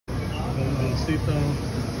Vilsito.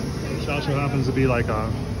 Which also happens to be like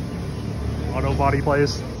a auto body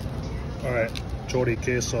place. All right,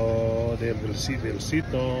 Choriqueso del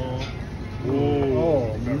Vilsito.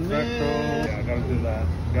 Oh, perfecto. Yeah, gotta do that.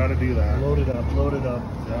 Gotta do that. Load it up, load it up.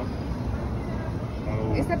 Yep.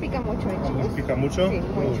 Oh. Esta pica mucho, chicos. ¿Pica mucho? Sí,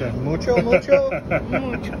 mucho. Okay. Mucho, mucho.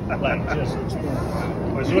 Mucho. Like just a spoon.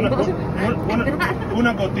 Pues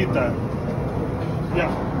una gotita. Ya.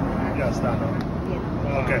 Ya está, ¿no? Bien.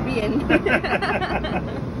 Okay. Bien.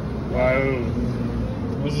 Wow.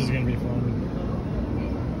 This is gonna be fun.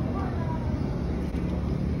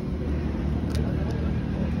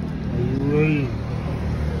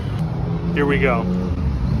 Here we go.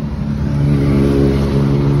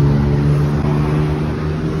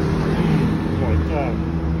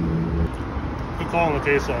 Good call on the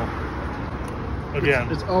queso. Again.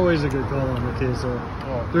 It's always a good call on the queso.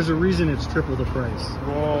 Oh. There's a reason it's triple the price.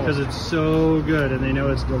 Whoa. Because it's so good and they know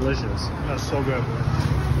it's delicious. That's so good.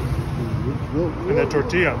 And the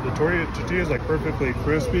tortilla is like perfectly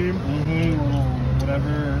crispy.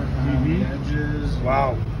 Whatever the edges.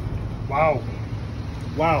 Wow. Wow.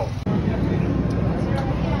 Wow.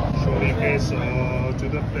 Choriqueso to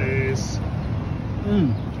the face.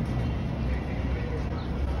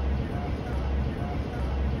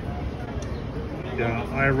 Yeah,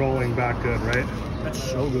 eye rolling back good, right? That's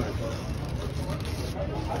so good.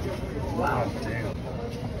 Wow, damn.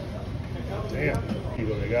 Damn.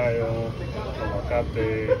 Kilo de gallo,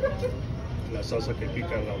 aguacate, la salsa que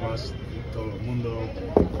pica la más de todo el mundo.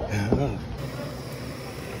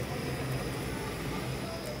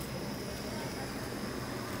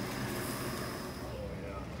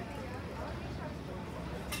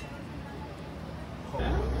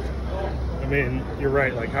 I mean, you're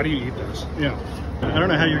right. Like, how do you eat this? Yeah. I don't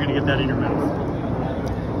know how you're going to get that in your mouth.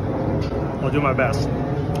 I'll do my best.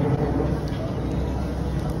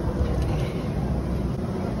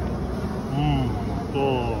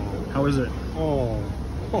 Oh. How is it? Oh.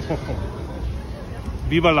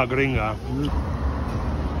 Viva la gringa.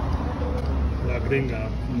 La gringa.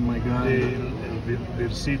 Oh my god. El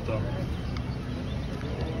Vilsito.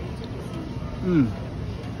 And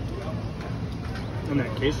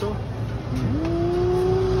that queso?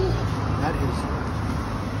 That is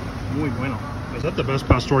muy bueno. Is that the best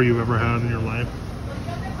pastor you've ever had in your life?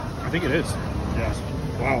 I think it is. Yes.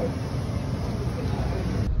 Wow.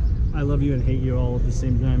 I love you and hate you all at the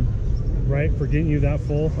same time. Right? For getting you that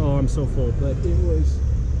full? Oh, I'm so full, but it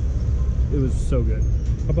was so good.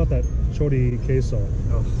 How about that choriqueso?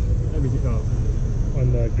 Oh, everything. Oh.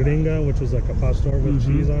 On the gringa, which was like a pastor with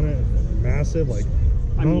cheese on it. Massive, like,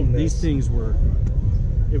 I mean, these things were,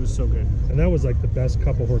 it was so good. And that was like the best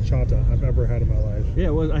cup of horchata I've ever had in my life. Yeah,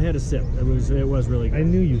 it was. I had a sip. It was really good. I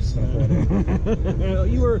knew you'd stop on it.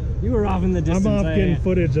 you were off in the distance. I'm off getting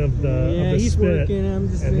footage of the he's spit, working. I'm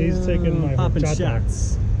just and he's taking my popping horchata.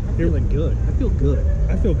 shots. I'm feeling good. I feel good.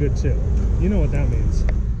 I feel good too. You know what that means.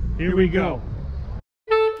 Here we go.